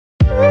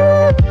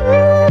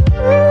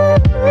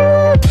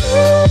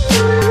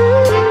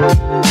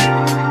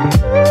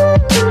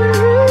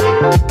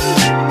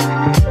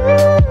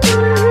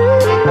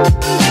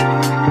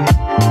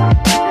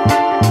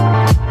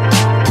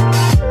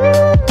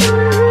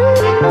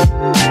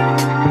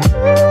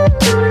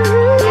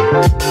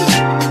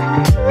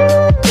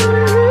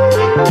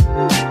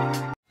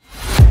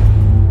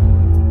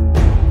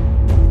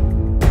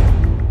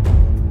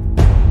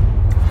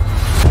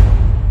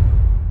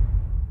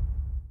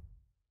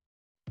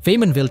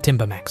Faymonville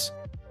TimberMAX.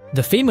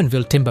 The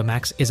Faymonville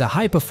TimberMAX is a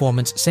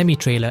high-performance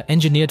semi-trailer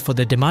engineered for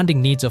the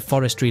demanding needs of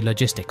forestry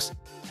logistics.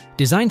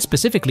 Designed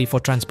specifically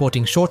for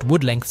transporting short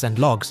wood lengths and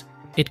logs,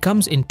 it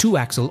comes in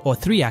 2-axle or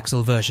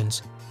 3-axle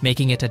versions,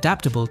 making it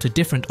adaptable to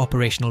different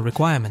operational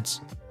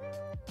requirements.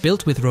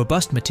 Built with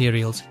robust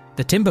materials,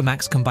 the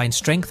TimberMAX combines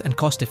strength and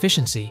cost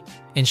efficiency,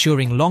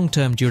 ensuring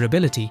long-term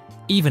durability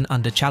even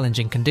under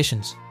challenging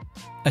conditions.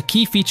 A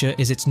key feature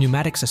is its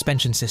pneumatic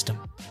suspension system,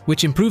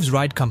 which improves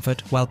ride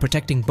comfort while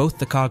protecting both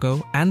the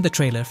cargo and the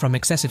trailer from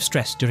excessive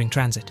stress during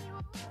transit.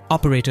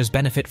 Operators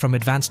benefit from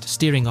advanced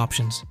steering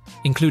options,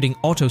 including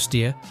auto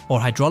steer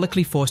or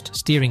hydraulically forced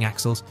steering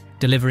axles,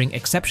 delivering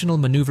exceptional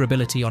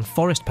maneuverability on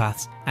forest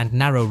paths and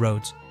narrow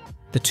roads.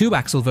 The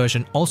 2-axle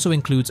version also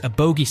includes a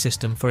bogie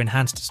system for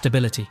enhanced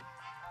stability.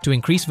 To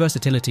increase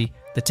versatility,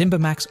 the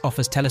TimberMAX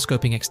offers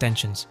telescoping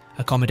extensions,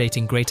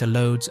 accommodating greater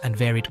loads and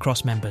varied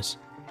cross members.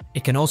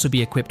 It can also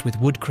be equipped with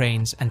wood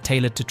cranes and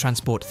tailored to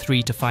transport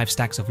 3 to 5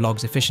 stacks of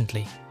logs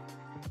efficiently.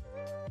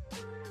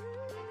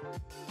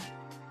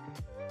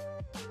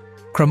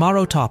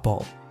 Cramaro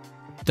Tarp-All.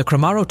 The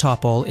Cramaro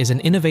Tarp-All is an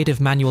innovative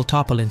manual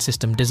tarpaulin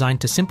system designed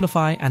to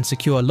simplify and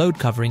secure load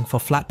covering for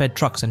flatbed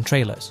trucks and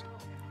trailers.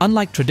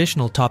 Unlike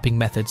traditional tarping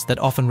methods that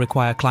often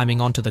require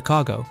climbing onto the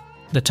cargo,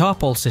 the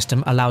Tarp-All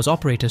system allows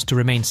operators to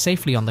remain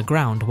safely on the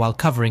ground while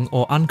covering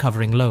or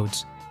uncovering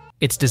loads.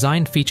 Its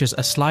design features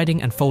a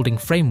sliding and folding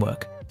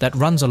framework that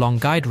runs along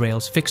guide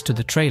rails fixed to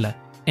the trailer,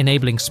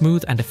 enabling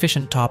smooth and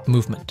efficient tarp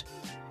movement.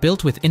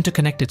 Built with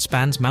interconnected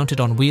spans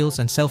mounted on wheels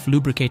and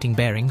self-lubricating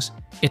bearings,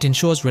 it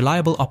ensures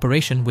reliable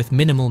operation with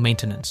minimal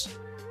maintenance.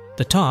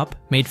 The tarp,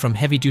 made from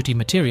heavy-duty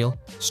material,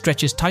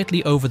 stretches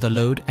tightly over the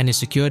load and is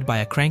secured by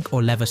a crank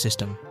or lever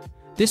system.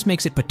 This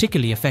makes it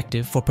particularly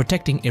effective for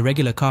protecting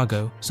irregular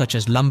cargo such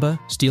as lumber,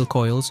 steel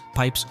coils,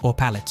 pipes, or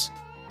pallets.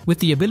 With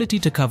the ability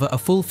to cover a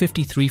full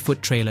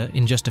 53-foot trailer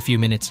in just a few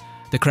minutes,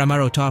 the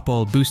Cramaro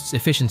Tarp-All boosts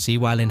efficiency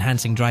while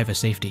enhancing driver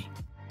safety.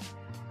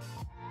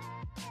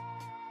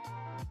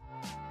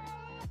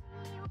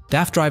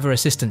 DAF Driver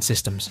Assistance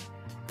Systems.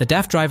 The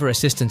DAF Driver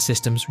Assistance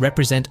Systems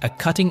represent a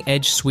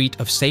cutting-edge suite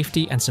of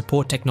safety and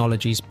support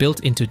technologies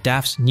built into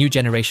DAF's new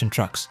generation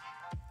trucks.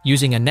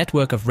 Using a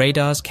network of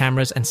radars,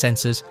 cameras, and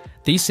sensors,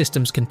 these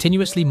systems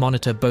continuously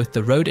monitor both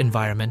the road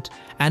environment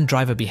and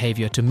driver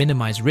behavior to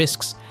minimize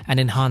risks and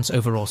enhance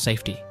overall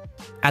safety.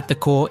 At the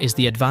core is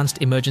the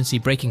Advanced Emergency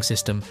Braking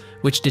System,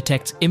 which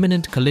detects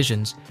imminent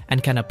collisions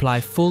and can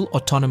apply full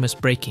autonomous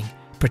braking,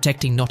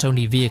 protecting not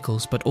only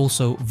vehicles but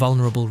also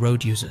vulnerable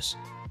road users.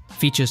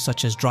 Features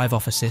such as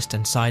drive-off assist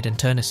and side and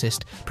turn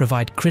assist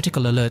provide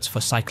critical alerts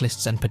for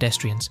cyclists and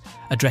pedestrians,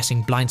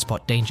 addressing blind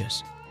spot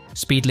dangers.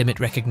 Speed limit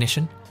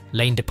recognition,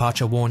 lane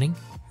departure warning,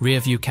 rear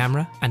view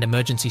camera, and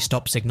emergency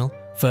stop signal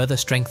further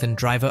strengthen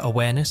driver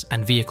awareness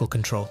and vehicle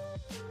control.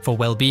 For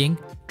well-being,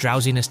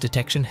 drowsiness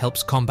detection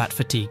helps combat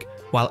fatigue,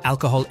 while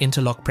alcohol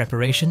interlock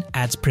preparation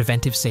adds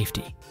preventive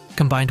safety.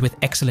 Combined with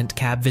excellent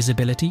cab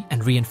visibility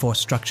and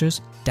reinforced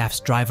structures, DAF's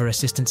driver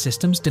assistance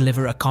systems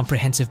deliver a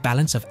comprehensive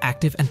balance of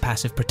active and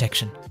passive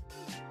protection.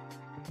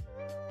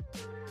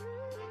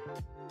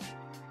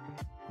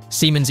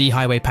 Siemens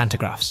eHighway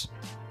Pantographs.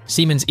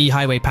 Siemens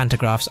eHighway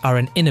Pantographs are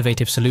an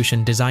innovative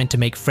solution designed to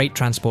make freight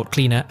transport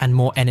cleaner and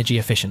more energy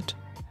efficient.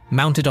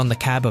 Mounted on the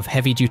cab of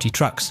heavy-duty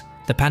trucks,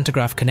 the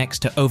pantograph connects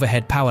to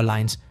overhead power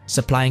lines,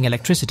 supplying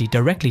electricity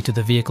directly to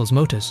the vehicle's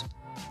motors.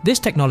 This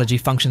technology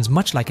functions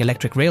much like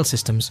electric rail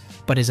systems,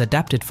 but is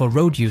adapted for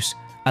road use,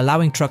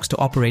 allowing trucks to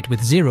operate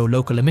with zero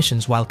local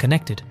emissions while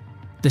connected.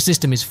 The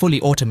system is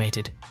fully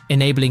automated,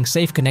 enabling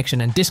safe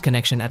connection and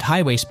disconnection at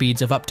highway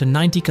speeds of up to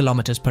 90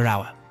 km per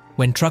hour.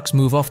 When trucks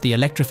move off the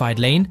electrified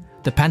lane,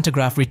 the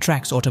pantograph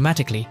retracts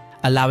automatically,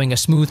 allowing a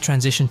smooth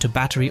transition to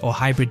battery or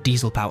hybrid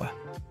diesel power.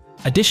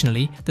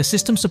 Additionally, the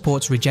system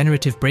supports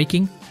regenerative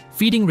braking,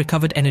 feeding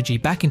recovered energy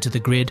back into the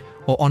grid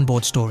or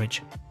onboard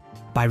storage.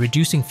 By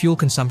reducing fuel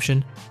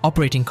consumption,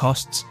 operating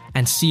costs,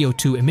 and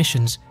CO2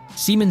 emissions,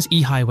 Siemens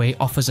eHighway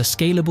offers a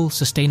scalable,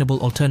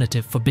 sustainable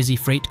alternative for busy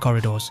freight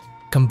corridors,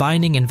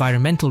 combining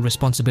environmental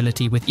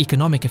responsibility with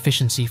economic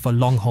efficiency for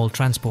long-haul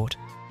transport.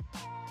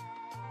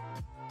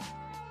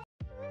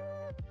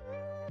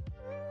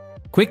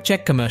 Quick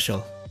Check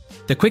Commercial.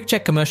 The Quick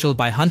Check Commercial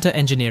by Hunter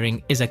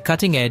Engineering is a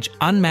cutting-edge,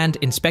 unmanned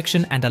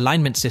inspection and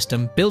alignment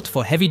system built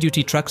for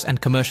heavy-duty trucks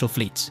and commercial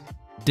fleets.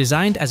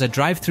 Designed as a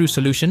drive-through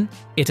solution,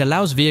 it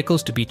allows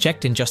vehicles to be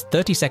checked in just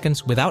 30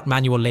 seconds without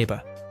manual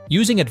labor.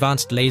 Using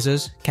advanced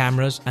lasers,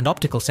 cameras, and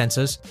optical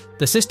sensors,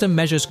 the system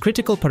measures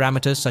critical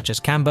parameters such as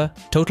camber,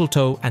 total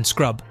toe, and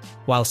scrub,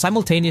 while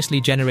simultaneously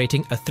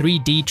generating a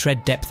 3D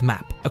tread depth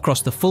map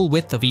across the full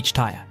width of each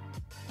tire.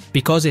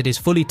 Because it is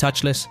fully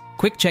touchless,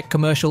 Quick Check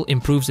Commercial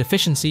improves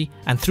efficiency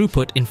and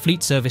throughput in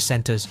fleet service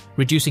centers,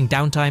 reducing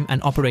downtime and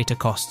operator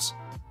costs.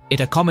 It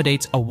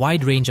accommodates a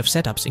wide range of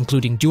setups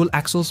including dual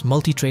axles,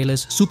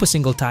 multi-trailers, super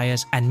single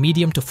tires, and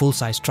medium to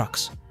full-size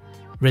trucks.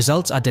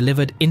 Results are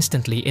delivered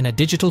instantly in a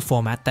digital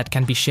format that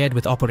can be shared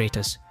with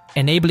operators,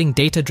 enabling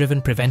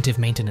data-driven preventive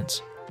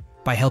maintenance.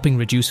 By helping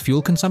reduce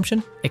fuel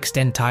consumption,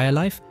 extend tire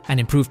life, and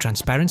improve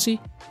transparency,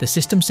 the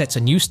system sets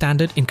a new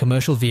standard in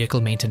commercial vehicle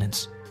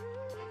maintenance.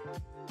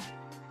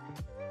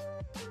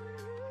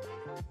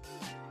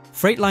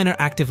 Freightliner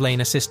Active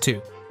Lane Assist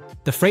 2.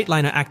 The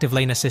Freightliner Active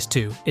Lane Assist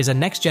 2 is a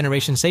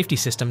next-generation safety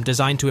system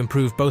designed to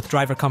improve both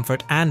driver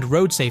comfort and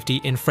road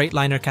safety in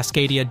Freightliner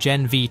Cascadia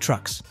Gen V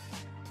trucks.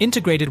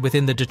 Integrated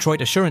within the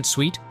Detroit Assurance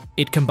Suite,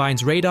 it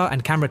combines radar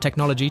and camera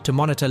technology to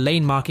monitor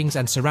lane markings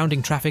and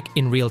surrounding traffic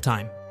in real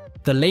time.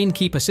 The Lane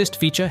Keep Assist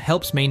feature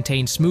helps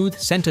maintain smooth,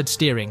 centered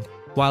steering,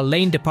 while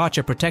Lane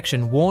Departure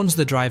Protection warns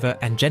the driver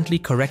and gently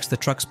corrects the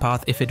truck's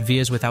path if it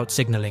veers without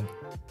signaling.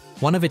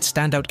 One of its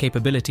standout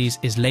capabilities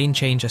is Lane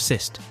Change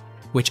Assist,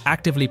 which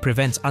actively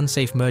prevents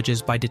unsafe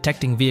merges by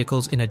detecting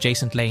vehicles in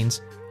adjacent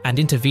lanes and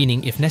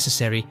intervening if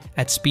necessary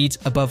at speeds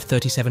above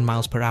 37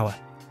 miles per hour.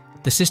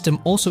 The system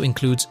also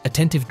includes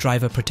Attentive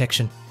Driver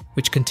Protection,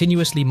 which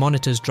continuously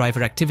monitors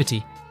driver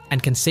activity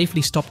and can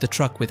safely stop the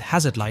truck with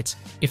hazard lights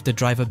if the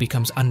driver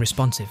becomes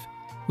unresponsive.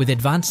 With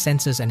advanced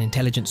sensors and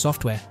intelligent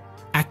software,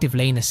 Active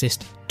Lane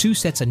Assist 2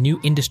 sets a new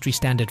industry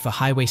standard for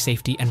highway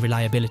safety and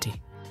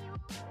reliability.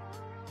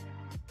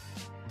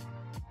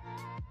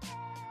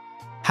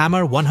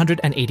 Hammar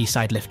 180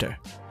 Sidelifter.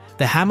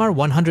 The Hammar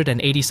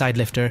 180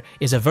 Sidelifter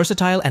is a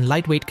versatile and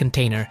lightweight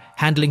container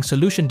handling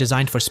solution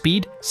designed for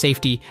speed,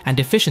 safety, and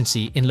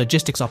efficiency in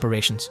logistics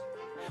operations.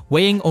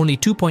 Weighing only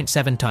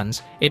 2.7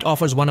 tons, it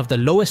offers one of the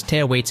lowest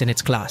tear weights in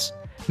its class,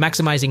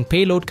 maximizing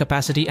payload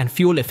capacity and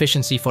fuel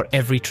efficiency for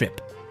every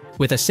trip.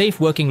 With a safe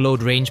working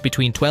load range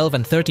between 12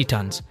 and 30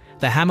 tons,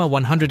 the Hammar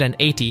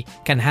 180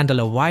 can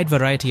handle a wide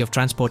variety of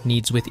transport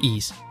needs with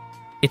ease.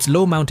 Its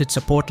low-mounted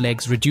support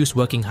legs reduce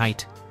working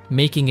height,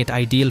 making it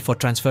ideal for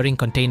transferring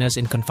containers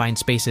in confined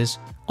spaces,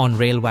 on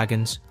rail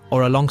wagons,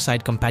 or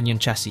alongside companion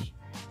chassis.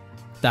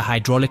 The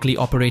hydraulically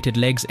operated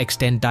legs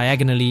extend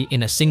diagonally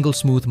in a single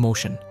smooth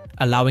motion,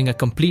 allowing a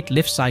complete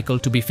lift cycle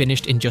to be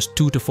finished in just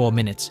 2 to 4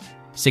 minutes,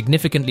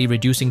 significantly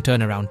reducing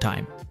turnaround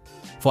time.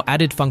 For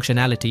added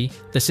functionality,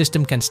 the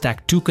system can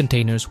stack 2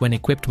 containers when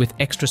equipped with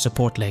extra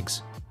support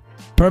legs.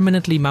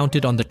 Permanently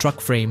mounted on the truck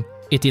frame,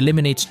 it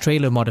eliminates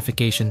trailer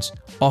modifications,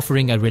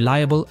 offering a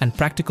reliable and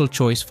practical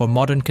choice for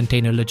modern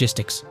container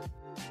logistics.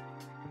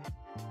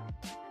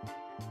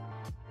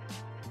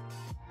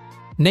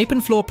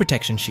 Knapen Floor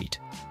Protection Sheet.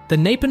 The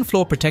Knapen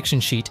Floor Protection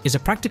Sheet is a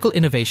practical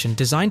innovation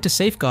designed to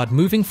safeguard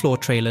moving floor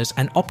trailers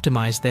and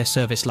optimize their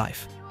service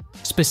life.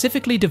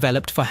 Specifically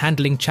developed for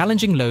handling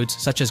challenging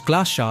loads such as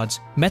glass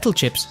shards, metal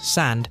chips,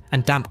 sand,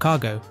 and damp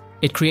cargo,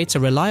 it creates a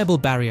reliable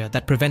barrier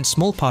that prevents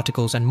small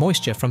particles and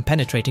moisture from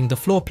penetrating the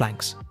floor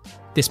planks.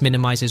 This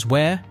minimizes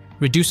wear,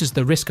 reduces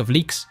the risk of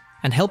leaks,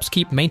 and helps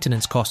keep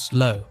maintenance costs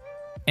low.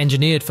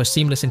 Engineered for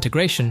seamless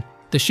integration,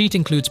 the sheet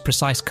includes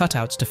precise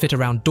cutouts to fit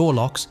around door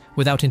locks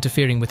without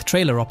interfering with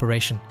trailer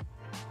operation.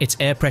 Its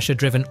air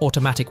pressure-driven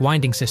automatic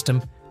winding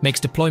system makes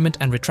deployment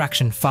and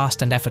retraction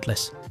fast and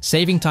effortless,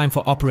 saving time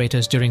for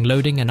operators during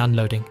loading and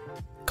unloading.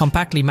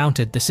 Compactly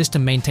mounted, the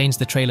system maintains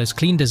the trailer's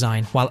clean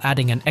design while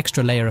adding an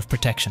extra layer of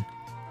protection.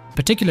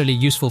 Particularly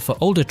useful for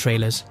older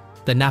trailers,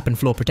 the Knapen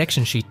Floor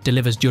Protection Sheet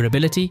delivers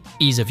durability,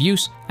 ease of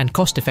use, and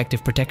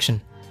cost-effective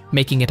protection,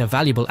 making it a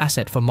valuable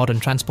asset for modern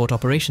transport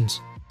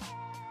operations.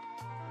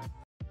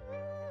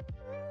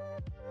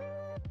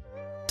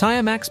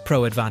 TIREMAAX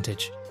Pro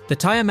Advantage. The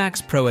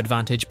TIREMAAX Pro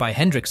Advantage by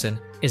Hendrickson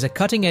is a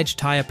cutting-edge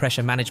tire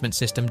pressure management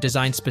system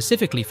designed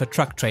specifically for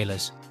truck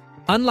trailers.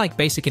 Unlike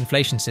basic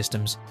inflation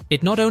systems,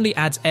 it not only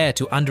adds air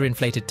to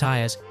underinflated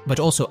tires, but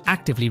also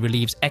actively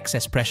relieves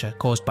excess pressure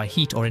caused by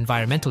heat or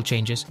environmental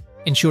changes,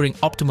 ensuring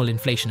optimal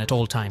inflation at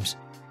all times.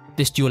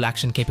 This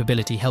dual-action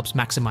capability helps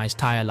maximize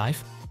tire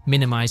life,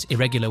 minimize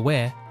irregular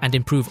wear, and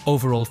improve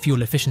overall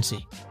fuel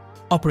efficiency.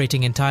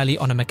 Operating entirely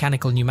on a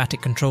mechanical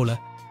pneumatic controller,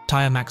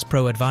 TIREMAAX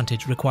Pro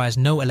Advantage requires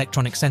no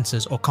electronic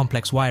sensors or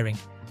complex wiring,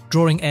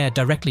 drawing air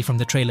directly from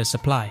the trailer's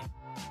supply.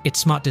 Its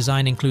smart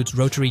design includes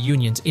rotary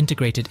unions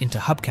integrated into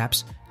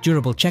hubcaps,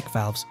 durable check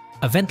valves,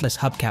 a ventless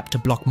hubcap to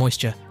block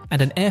moisture,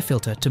 and an air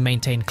filter to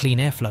maintain clean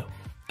airflow.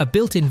 A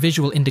built-in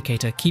visual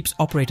indicator keeps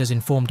operators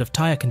informed of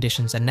tire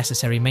conditions and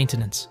necessary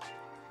maintenance.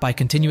 By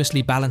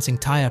continuously balancing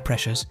tire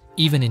pressures,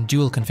 even in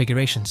dual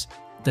configurations,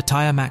 the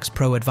TIREMAAX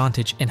Pro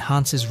Advantage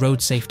enhances road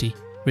safety,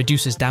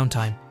 reduces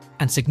downtime,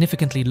 and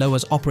significantly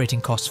lowers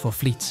operating costs for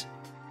fleets.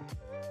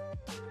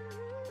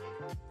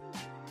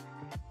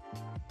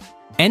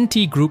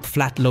 NT Group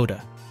Flat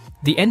Loader.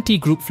 The NT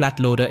Group Flat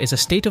Loader is a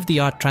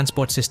state-of-the-art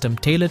transport system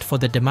tailored for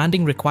the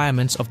demanding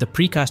requirements of the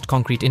precast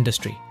concrete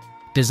industry.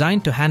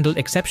 Designed to handle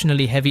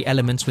exceptionally heavy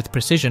elements with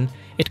precision,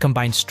 it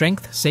combines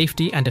strength,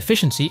 safety, and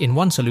efficiency in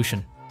one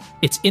solution.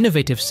 Its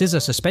innovative scissor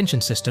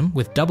suspension system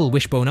with double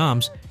wishbone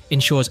arms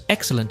ensures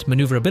excellent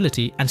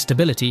maneuverability and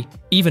stability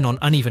even on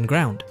uneven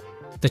ground.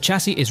 The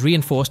chassis is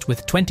reinforced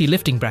with 20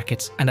 lifting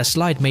brackets and a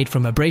slide made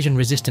from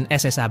abrasion-resistant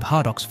SSAB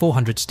Hardox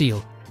 400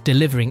 steel,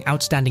 delivering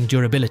outstanding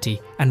durability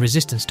and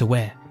resistance to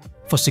wear.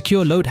 For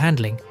secure load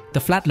handling, the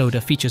flat loader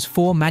features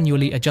 4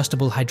 manually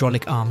adjustable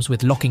hydraulic arms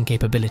with locking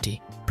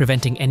capability,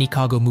 preventing any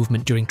cargo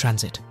movement during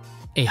transit.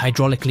 A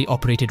hydraulically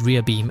operated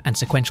rear beam and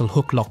sequential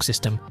hook lock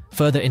system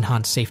further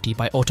enhance safety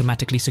by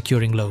automatically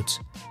securing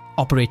loads.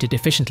 Operated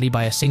efficiently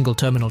by a single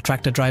terminal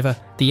tractor driver,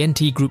 the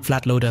NT Group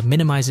flat loader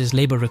minimizes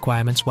labor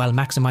requirements while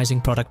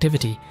maximizing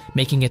productivity,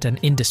 making it an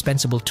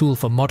indispensable tool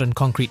for modern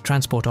concrete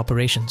transport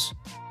operations.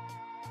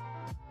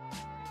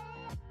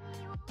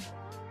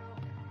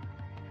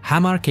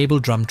 Hammar Cable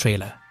Drum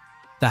Trailer.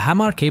 The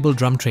Hammar Cable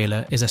Drum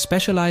Trailer is a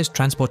specialized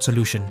transport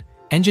solution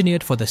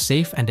engineered for the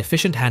safe and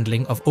efficient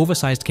handling of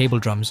oversized cable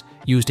drums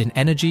used in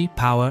energy,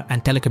 power,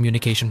 and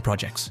telecommunication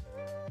projects.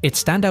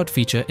 Its standout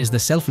feature is the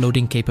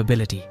self-loading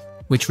capability,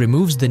 which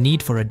removes the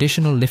need for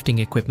additional lifting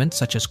equipment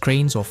such as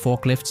cranes or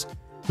forklifts,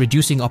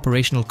 reducing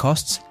operational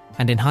costs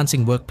and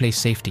enhancing workplace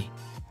safety.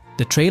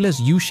 The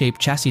trailer's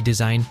U-shaped chassis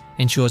design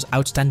ensures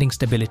outstanding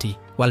stability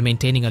while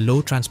maintaining a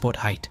low transport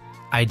height,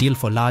 ideal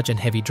for large and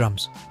heavy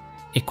drums.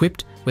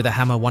 Equipped with a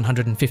Hammar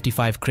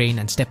 155 crane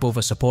and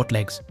step-over support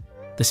legs,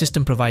 the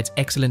system provides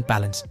excellent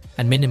balance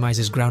and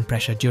minimizes ground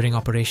pressure during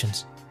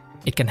operations.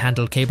 It can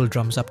handle cable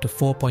drums up to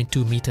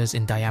 4.2 meters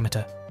in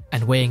diameter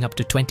and weighing up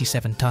to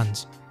 27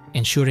 tons,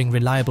 ensuring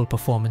reliable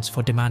performance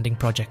for demanding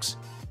projects.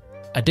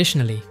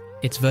 Additionally,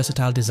 its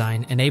versatile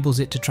design enables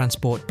it to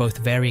transport both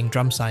varying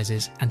drum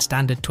sizes and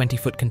standard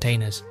 20-foot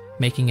containers,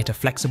 making it a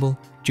flexible,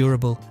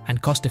 durable,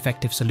 and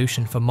cost-effective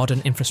solution for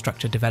modern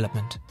infrastructure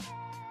development.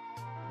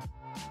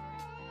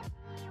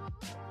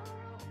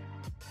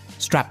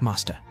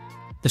 Strapmaster.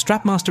 The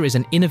Strapmaster is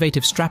an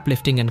innovative strap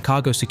lifting and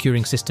cargo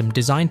securing system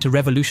designed to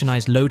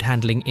revolutionize load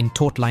handling in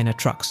Freightliner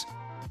trucks.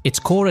 Its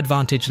core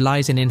advantage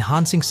lies in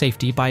enhancing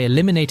safety by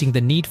eliminating the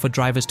need for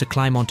drivers to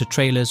climb onto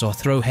trailers or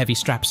throw heavy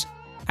straps,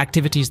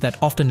 activities that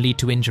often lead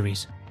to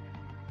injuries.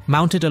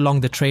 Mounted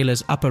along the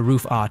trailer's upper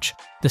roof arch,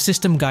 the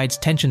system guides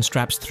tension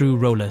straps through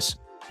rollers,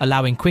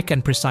 allowing quick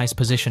and precise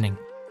positioning.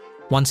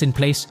 Once in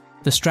place,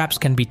 the straps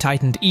can be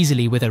tightened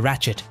easily with a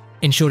ratchet,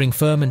 ensuring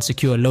firm and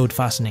secure load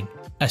fastening.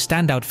 A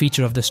standout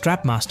feature of the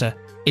Strapmaster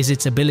is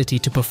its ability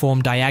to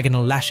perform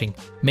diagonal lashing,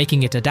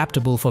 making it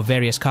adaptable for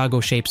various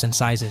cargo shapes and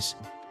sizes.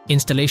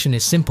 Installation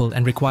is simple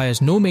and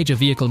requires no major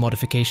vehicle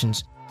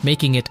modifications,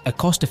 making it a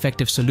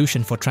cost-effective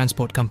solution for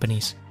transport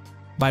companies.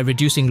 By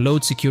reducing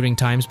load securing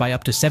times by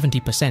up to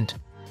 70%,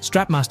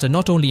 Strapmaster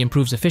not only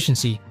improves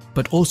efficiency,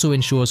 but also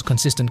ensures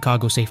consistent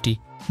cargo safety,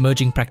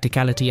 merging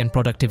practicality and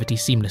productivity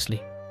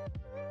seamlessly.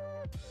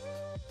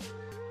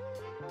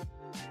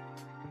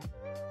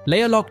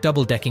 LayerLok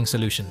Double Decking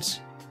Solutions.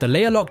 The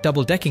LayerLok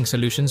Double Decking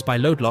Solutions by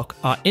LayerLok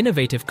are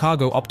innovative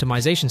cargo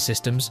optimization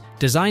systems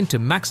designed to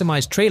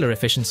maximize trailer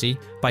efficiency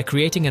by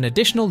creating an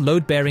additional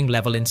load-bearing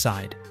level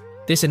inside.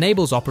 This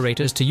enables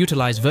operators to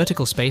utilize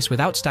vertical space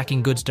without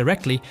stacking goods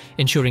directly,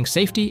 ensuring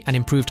safety and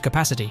improved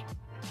capacity.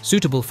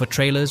 Suitable for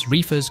trailers,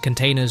 reefers,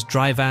 containers,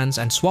 dry vans,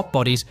 and swap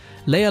bodies,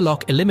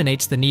 LayerLok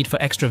eliminates the need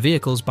for extra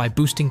vehicles by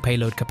boosting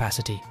payload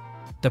capacity.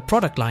 The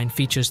product line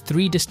features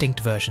 3 distinct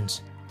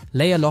versions.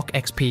 LayerLok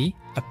XP,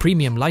 a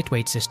premium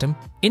lightweight system,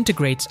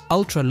 integrates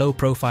ultra-low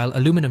profile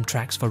aluminum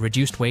tracks for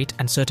reduced weight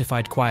and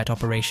certified quiet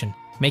operation,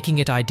 making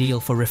it ideal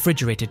for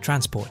refrigerated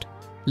transport.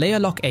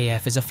 LayerLok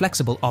AF is a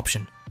flexible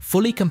option,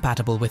 fully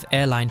compatible with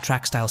airline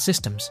track-style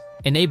systems,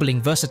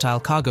 enabling versatile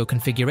cargo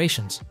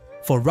configurations.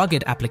 For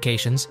rugged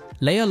applications,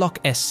 LayerLok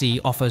SC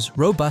offers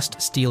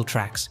robust steel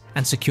tracks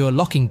and secure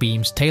locking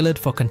beams tailored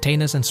for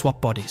containers and swap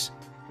bodies.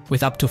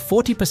 With up to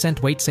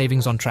 40% weight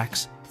savings on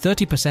tracks,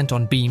 30%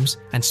 on beams,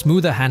 and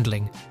smoother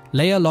handling,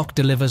 LayerLok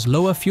delivers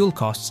lower fuel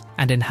costs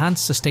and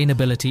enhanced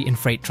sustainability in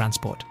freight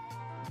transport.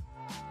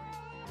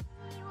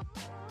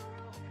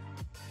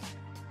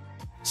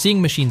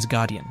 Seeing Machines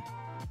Guardian.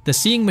 The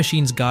Seeing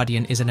Machines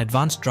Guardian is an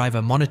advanced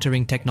driver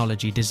monitoring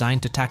technology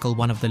designed to tackle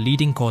one of the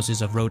leading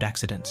causes of road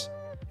accidents: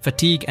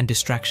 fatigue and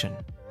distraction.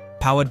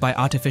 Powered by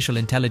artificial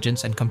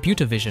intelligence and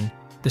computer vision,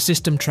 the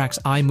system tracks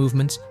eye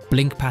movements,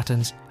 blink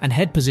patterns, and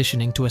head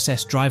positioning to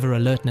assess driver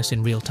alertness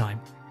in real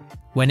time.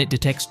 When it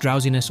detects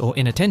drowsiness or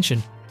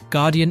inattention,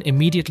 Guardian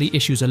immediately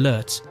issues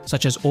alerts,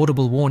 such as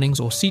audible warnings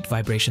or seat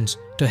vibrations,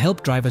 to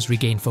help drivers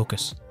regain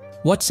focus.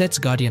 What sets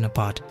Guardian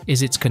apart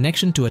is its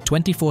connection to a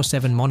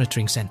 24/7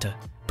 monitoring center,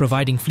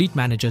 providing fleet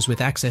managers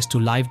with access to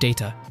live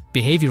data,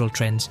 behavioral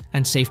trends,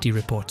 and safety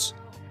reports.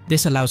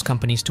 This allows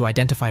companies to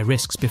identify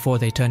risks before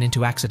they turn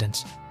into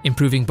accidents,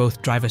 improving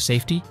both driver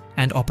safety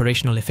and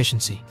operational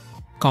efficiency.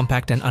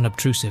 Compact and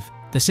unobtrusive,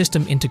 the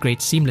system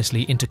integrates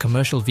seamlessly into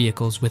commercial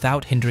vehicles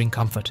without hindering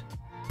comfort.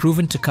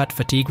 Proven to cut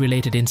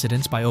fatigue-related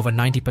incidents by over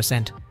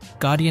 90%,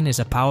 Guardian is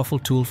a powerful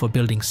tool for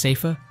building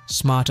safer,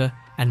 smarter,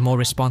 and more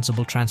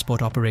responsible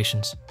transport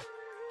operations.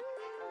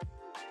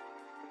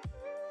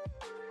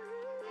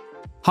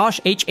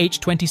 Harsh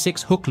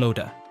HH26 Hook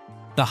Loader.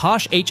 The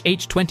Harsh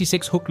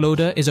HH26 Hook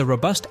Loader is a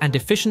robust and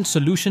efficient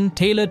solution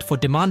tailored for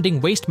demanding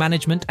waste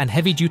management and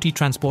heavy-duty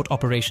transport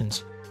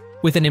operations.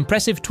 With an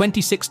impressive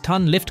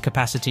 26-ton lift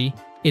capacity,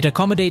 it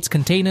accommodates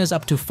containers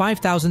up to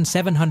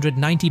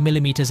 5,790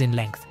 mm in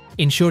length,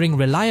 ensuring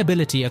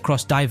reliability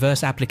across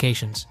diverse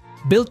applications.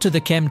 Built to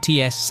the Chem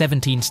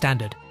TS17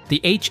 standard, The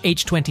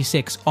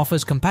HH26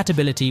 offers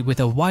compatibility with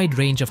a wide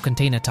range of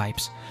container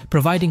types,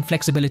 providing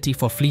flexibility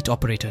for fleet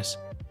operators.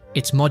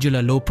 Its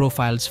modular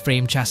low-profile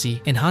frame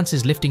chassis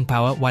enhances lifting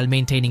power while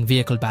maintaining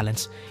vehicle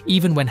balance,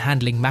 even when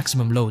handling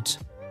maximum loads.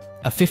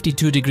 A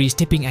 52 degrees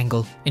tipping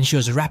angle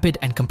ensures rapid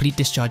and complete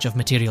discharge of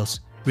materials,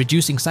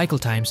 reducing cycle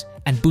times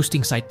and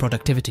boosting site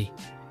productivity.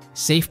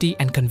 Safety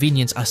and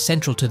convenience are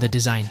central to the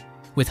design,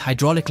 with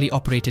hydraulically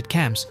operated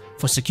cams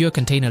for secure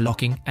container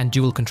locking and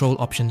dual control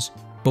options,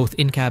 both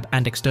in-cab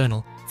and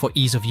external, for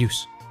ease of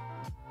use.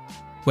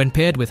 When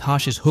paired with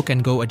Harsh's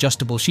hook-and-go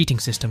adjustable sheeting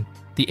system,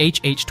 the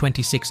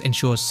HH26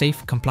 ensures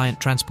safe, compliant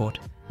transport,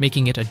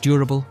 making it a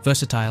durable,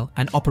 versatile,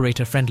 and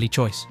operator-friendly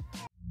choice.